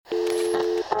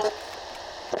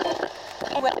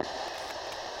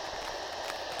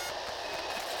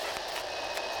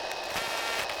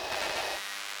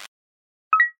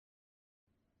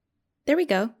we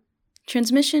go.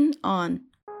 Transmission on.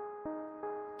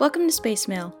 Welcome to Space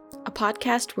Mail, a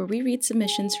podcast where we read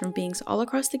submissions from beings all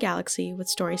across the galaxy with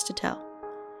stories to tell.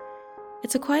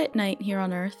 It's a quiet night here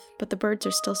on Earth, but the birds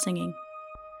are still singing.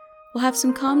 We'll have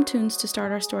some calm tunes to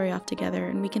start our story off together,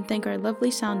 and we can thank our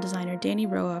lovely sound designer Danny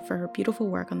Roa for her beautiful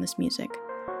work on this music.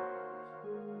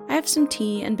 I have some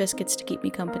tea and biscuits to keep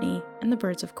me company, and the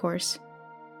birds, of course.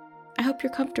 I hope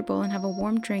you're comfortable and have a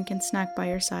warm drink and snack by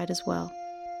your side as well.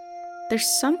 There's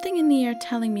something in the air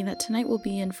telling me that tonight we'll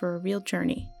be in for a real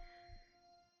journey.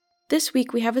 This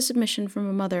week we have a submission from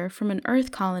a mother from an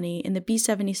Earth colony in the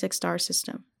B76 star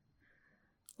system.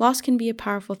 Loss can be a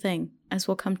powerful thing, as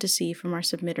we'll come to see from our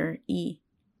submitter, E.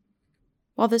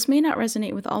 While this may not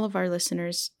resonate with all of our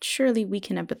listeners, surely we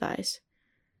can empathize.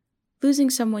 Losing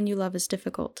someone you love is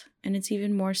difficult, and it's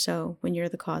even more so when you're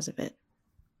the cause of it.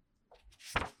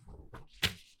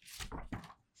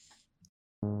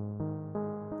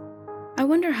 I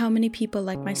wonder how many people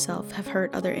like myself have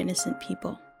hurt other innocent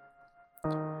people.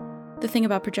 The thing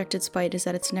about projected spite is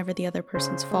that it's never the other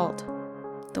person's fault,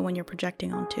 the one you're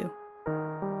projecting onto.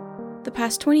 The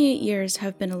past 28 years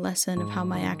have been a lesson of how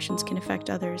my actions can affect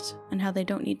others and how they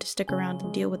don't need to stick around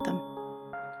and deal with them.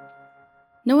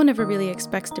 No one ever really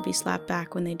expects to be slapped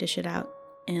back when they dish it out,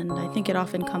 and I think it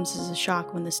often comes as a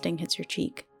shock when the sting hits your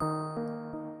cheek.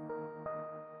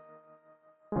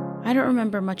 I don't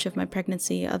remember much of my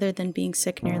pregnancy other than being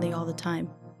sick nearly all the time.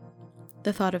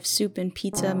 The thought of soup and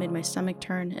pizza made my stomach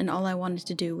turn, and all I wanted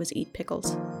to do was eat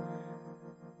pickles.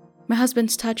 My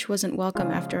husband's touch wasn't welcome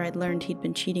after I'd learned he'd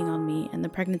been cheating on me, and the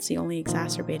pregnancy only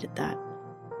exacerbated that.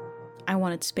 I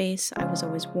wanted space, I was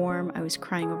always warm, I was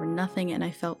crying over nothing, and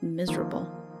I felt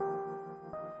miserable.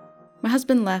 My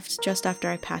husband left just after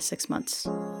I passed 6 months.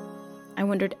 I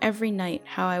wondered every night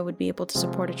how I would be able to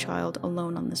support a child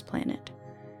alone on this planet.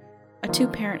 A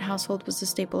 2-parent household was the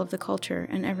staple of the culture,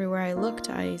 and everywhere I looked,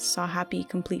 I saw happy,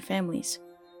 complete families.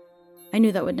 I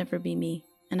knew that would never be me,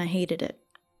 and I hated it.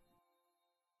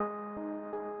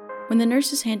 When the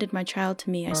nurses handed my child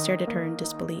to me, I stared at her in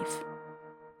disbelief.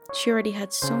 She already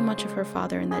had so much of her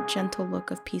father in that gentle look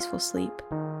of peaceful sleep.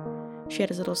 She had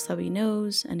his little stubby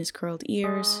nose and his curled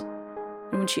ears,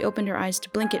 and when she opened her eyes to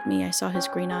blink at me, I saw his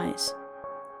green eyes.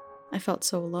 I felt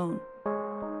so alone.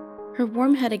 Her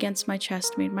warm head against my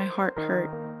chest made my heart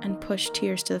hurt and pushed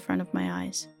tears to the front of my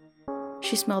eyes.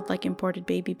 She smelled like imported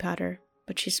baby powder,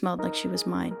 but she smelled like she was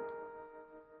mine.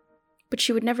 But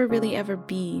she would never really ever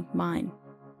be mine.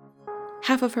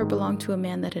 Half of her belonged to a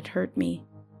man that had hurt me,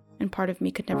 and part of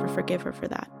me could never forgive her for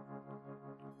that.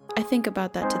 I think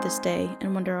about that to this day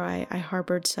and wonder why I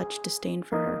harbored such disdain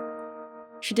for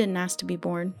her. She didn't ask to be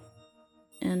born,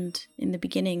 and in the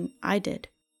beginning, I did.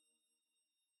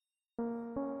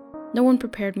 No one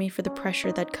prepared me for the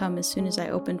pressure that'd come as soon as I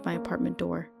opened my apartment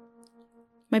door.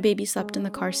 My baby slept in the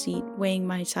car seat, weighing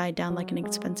my side down like an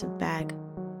expensive bag.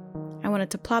 I wanted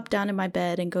to plop down in my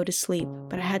bed and go to sleep,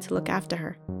 but I had to look after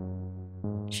her.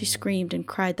 She screamed and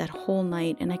cried that whole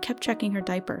night, and I kept checking her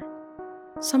diaper.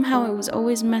 Somehow it was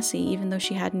always messy, even though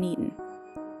she hadn't eaten.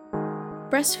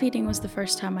 Breastfeeding was the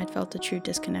first time I'd felt a true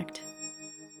disconnect.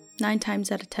 9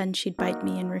 times out of 10, she'd bite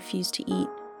me and refuse to eat.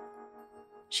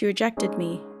 She rejected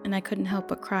me, and I couldn't help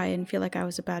but cry and feel like I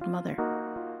was a bad mother.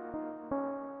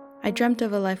 I dreamt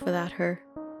of a life without her,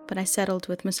 but I settled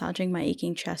with massaging my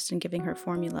aching chest and giving her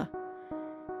formula.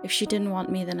 If she didn't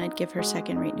want me, then I'd give her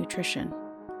second-rate nutrition.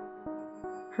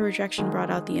 Her rejection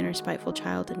brought out the inner spiteful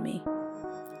child in me,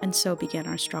 and so began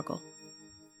our struggle.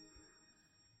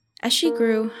 As she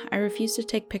grew, I refused to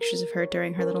take pictures of her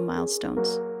during her little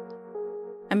milestones.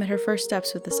 I met her first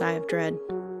steps with a sigh of dread.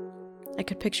 I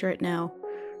could picture it now,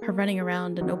 her running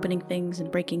around and opening things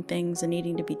and breaking things and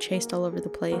needing to be chased all over the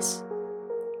place.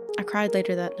 I cried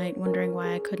later that night, wondering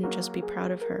why I couldn't just be proud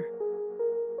of her.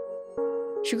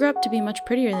 She grew up to be much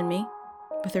prettier than me,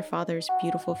 with her father's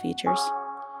beautiful features.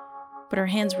 But her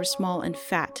hands were small and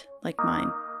fat, like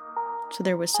mine, so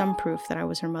there was some proof that I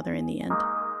was her mother in the end.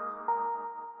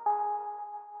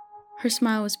 Her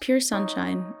smile was pure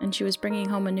sunshine, and she was bringing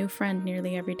home a new friend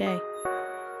nearly every day.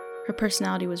 Her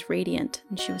personality was radiant,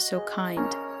 and she was so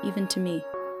kind, even to me.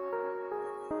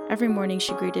 Every morning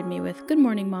she greeted me with, "Good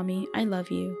morning, Mommy, I love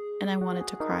you," and I wanted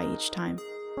to cry each time.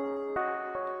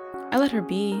 I let her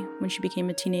be when she became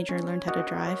a teenager and learned how to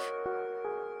drive.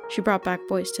 She brought back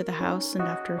boys to the house, and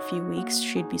after a few weeks,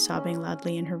 she'd be sobbing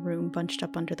loudly in her room, bunched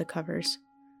up under the covers.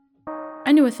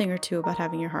 I knew a thing or two about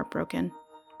having your heart broken,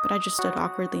 but I just stood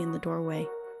awkwardly in the doorway,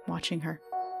 watching her.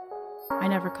 I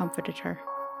never comforted her.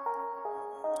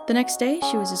 The next day,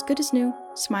 she was as good as new,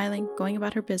 smiling, going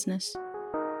about her business.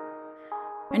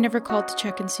 I never called to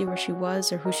check and see where she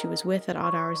was or who she was with at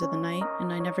odd hours of the night,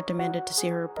 and I never demanded to see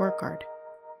her report card.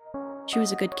 She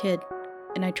was a good kid,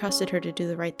 and I trusted her to do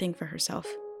the right thing for herself.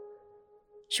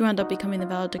 She wound up becoming the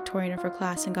valedictorian of her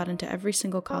class and got into every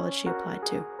single college she applied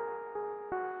to.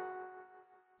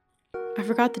 I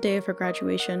forgot the day of her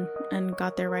graduation and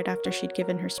got there right after she'd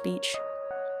given her speech.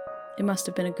 It must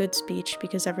have been a good speech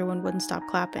because everyone wouldn't stop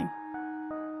clapping.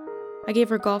 I gave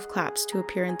her golf claps to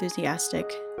appear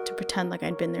enthusiastic, to pretend like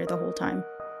I'd been there the whole time.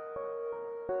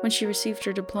 When she received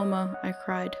her diploma, I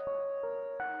cried.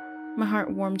 My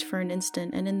heart warmed for an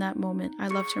instant, and in that moment, I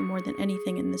loved her more than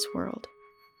anything in this world.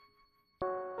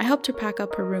 I helped her pack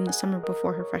up her room the summer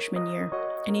before her freshman year,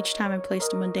 and each time I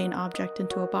placed a mundane object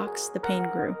into a box, the pain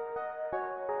grew.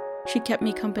 She'd kept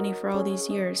me company for all these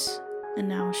years, and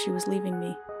now she was leaving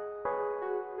me.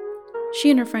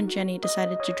 She and her friend Jenny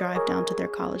decided to drive down to their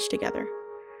college together.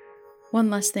 One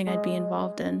less thing I'd be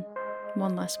involved in,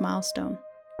 one less milestone.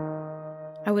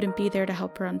 I wouldn't be there to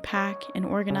help her unpack and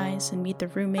organize and meet the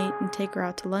roommate and take her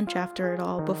out to lunch after it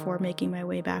all before making my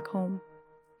way back home.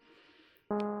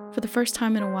 For the first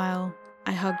time in a while,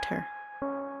 I hugged her.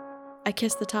 I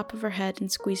kissed the top of her head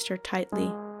and squeezed her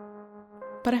tightly,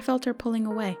 but I felt her pulling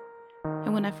away,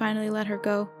 and when I finally let her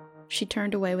go, she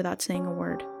turned away without saying a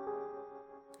word.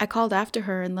 I called after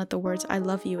her and let the words "I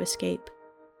love you" escape.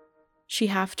 She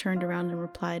half turned around and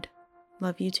replied,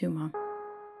 "Love you too, Mom."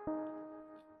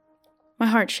 My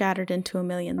heart shattered into a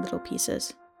million little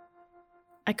pieces.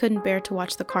 I couldn't bear to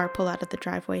watch the car pull out of the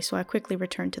driveway, so I quickly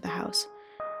returned to the house.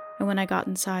 And when I got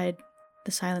inside,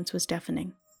 the silence was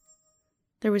deafening.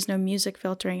 There was no music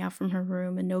filtering out from her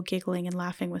room and no giggling and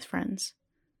laughing with friends.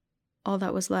 All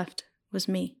that was left was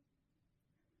me.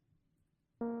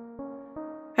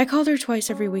 I called her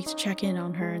twice every week to check in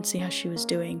on her and see how she was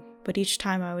doing, but each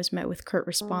time I was met with curt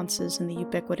responses and the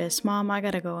ubiquitous, "Mom, I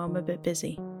gotta go, I'm a bit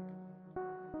busy."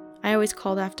 I always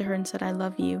called after her and said "I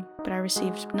love you," but I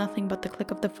received nothing but the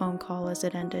click of the phone call as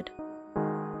it ended.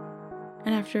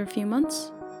 And after a few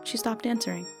months, she stopped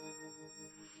answering.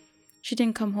 She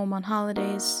didn't come home on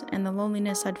holidays, and the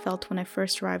loneliness I'd felt when I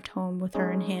first arrived home with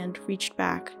her in hand reached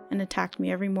back and attacked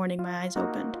me every morning my eyes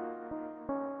opened.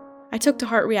 I took to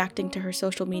heart reacting to her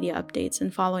social media updates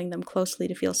and following them closely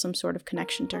to feel some sort of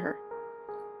connection to her.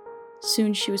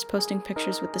 Soon she was posting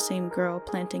pictures with the same girl,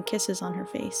 planting kisses on her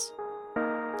face.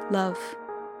 Love,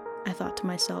 I thought to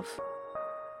myself.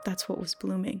 That's what was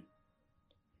blooming.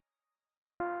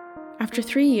 After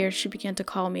 3 years, she began to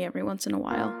call me every once in a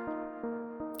while.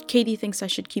 "Katie thinks I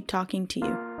should keep talking to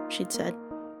you," she'd said.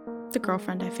 The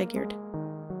girlfriend, I figured.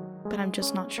 But I'm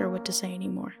just not sure what to say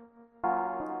anymore.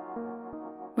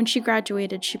 When she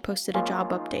graduated, she posted a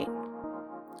job update.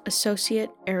 Associate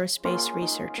Aerospace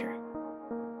Researcher.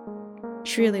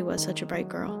 She really was such a bright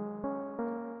girl.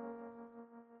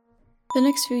 The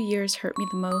next few years hurt me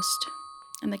the most,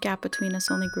 and the gap between us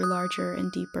only grew larger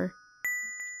and deeper.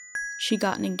 She'd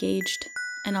gotten engaged,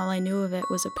 and all I knew of it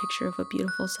was a picture of a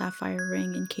beautiful sapphire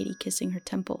ring and Katie kissing her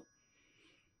temple.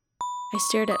 I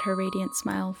stared at her radiant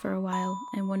smile for a while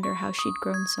and wondered how she'd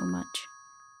grown so much.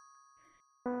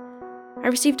 I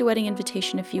received a wedding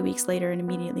invitation a few weeks later and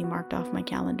immediately marked off my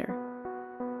calendar.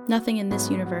 Nothing in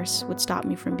this universe would stop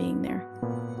me from being there.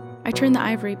 I turned the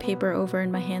ivory paper over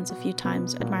in my hands a few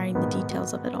times, admiring the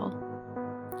details of it all.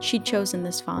 She'd chosen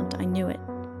this font, I knew it.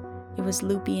 It was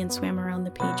loopy and swam around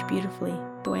the page beautifully,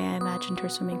 the way I imagined her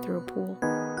swimming through a pool.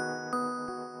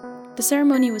 The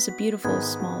ceremony was a beautiful,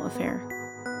 small affair.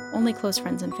 Only close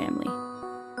friends and family.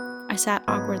 I sat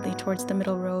awkwardly towards the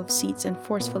middle row of seats and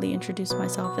forcefully introduced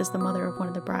myself as the mother of one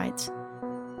of the brides.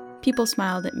 People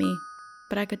smiled at me,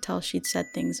 but I could tell she'd said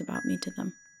things about me to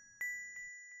them.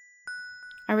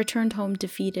 I returned home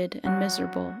defeated and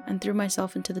miserable and threw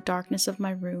myself into the darkness of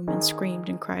my room and screamed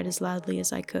and cried as loudly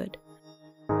as I could.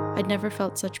 I'd never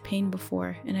felt such pain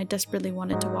before, and I desperately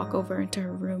wanted to walk over into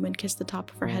her room and kiss the top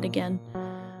of her head again.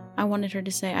 I wanted her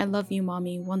to say, "I love you,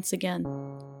 Mommy," once again.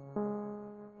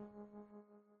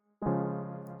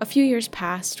 A few years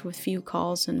passed with few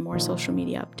calls and more social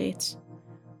media updates.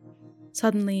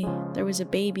 Suddenly, there was a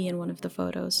baby in one of the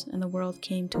photos, and the world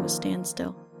came to a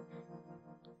standstill.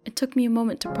 It took me a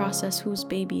moment to process whose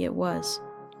baby it was.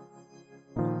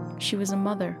 She was a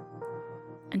mother,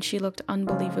 and she looked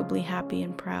unbelievably happy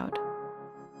and proud.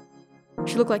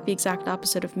 She looked like the exact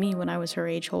opposite of me when I was her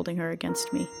age, holding her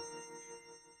against me.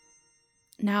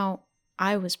 Now,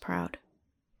 I was proud,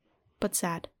 but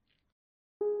sad.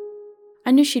 I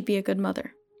knew she'd be a good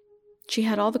mother. She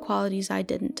had all the qualities I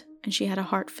didn't, and she had a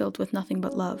heart filled with nothing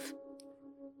but love.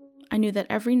 I knew that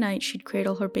every night she'd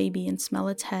cradle her baby and smell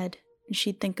its head, and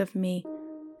she'd think of me,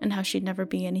 and how she'd never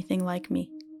be anything like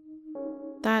me.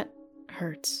 That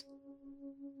hurts.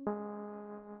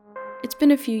 It's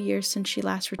been a few years since she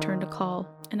last returned a call,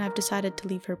 and I've decided to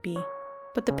leave her be.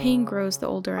 But the pain grows the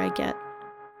older I get,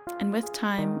 and with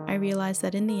time, I realize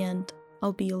that in the end,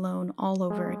 I'll be alone all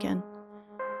over again.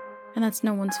 And that's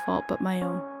no one's fault but my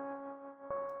own.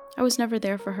 I was never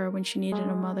there for her when she needed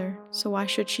a mother, so why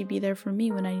should she be there for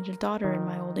me when I need a daughter in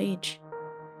my old age?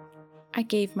 I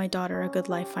gave my daughter a good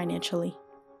life financially.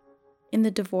 In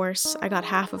the divorce, I got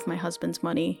half of my husband's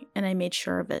money, and I made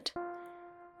sure of it.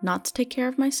 Not to take care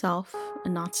of myself,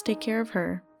 and not to take care of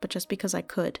her, but just because I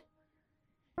could.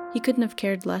 He couldn't have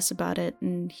cared less about it,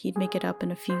 and he'd make it up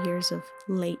in a few years of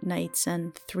late nights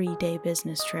and 3-day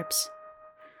business trips.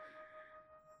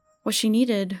 What she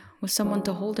needed was someone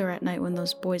to hold her at night when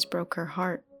those boys broke her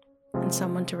heart, and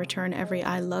someone to return every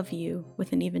 "I love you"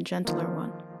 with an even gentler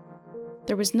one.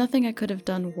 There was nothing I could have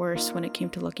done worse when it came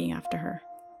to looking after her.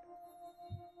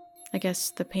 I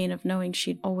guess the pain of knowing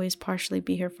she'd always partially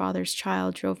be her father's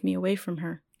child drove me away from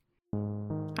her.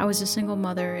 I was a single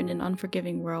mother in an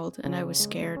unforgiving world, and I was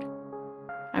scared.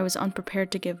 I was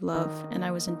unprepared to give love, and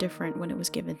I was indifferent when it was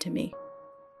given to me.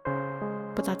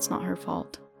 But that's not her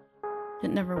fault.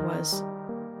 It never was,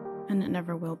 and it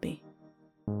never will be.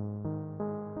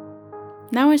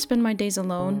 Now I spend my days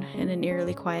alone in an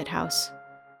eerily quiet house.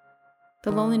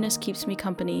 The loneliness keeps me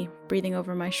company, breathing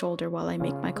over my shoulder while I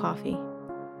make my coffee.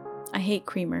 I hate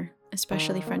creamer,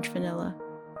 especially French vanilla,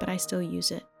 but I still use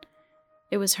it.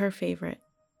 It was her favorite,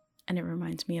 and it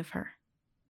reminds me of her.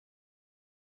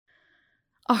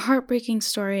 A heartbreaking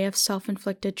story of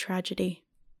self-inflicted tragedy.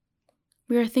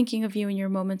 We are thinking of you in your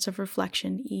moments of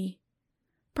reflection, E.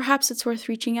 Perhaps it's worth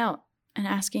reaching out and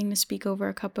asking to speak over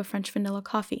a cup of French vanilla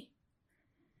coffee.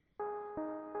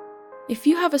 If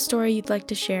you have a story you'd like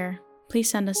to share, please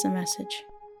send us a message.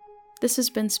 This has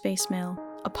been Space Mail,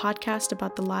 a podcast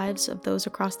about the lives of those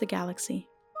across the galaxy.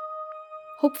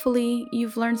 Hopefully,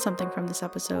 you've learned something from this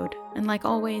episode, and like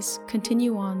always,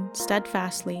 continue on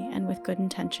steadfastly and with good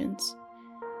intentions.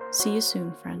 See you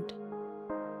soon, friend.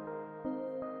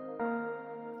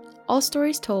 All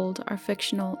stories told are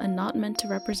fictional and not meant to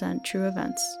represent true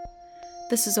events.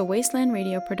 This is a Wasteland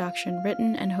Radio production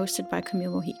written and hosted by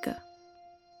Camille Mojica.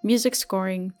 Music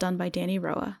scoring done by Danny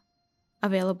Roa.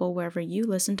 Available wherever you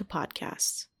listen to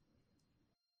podcasts.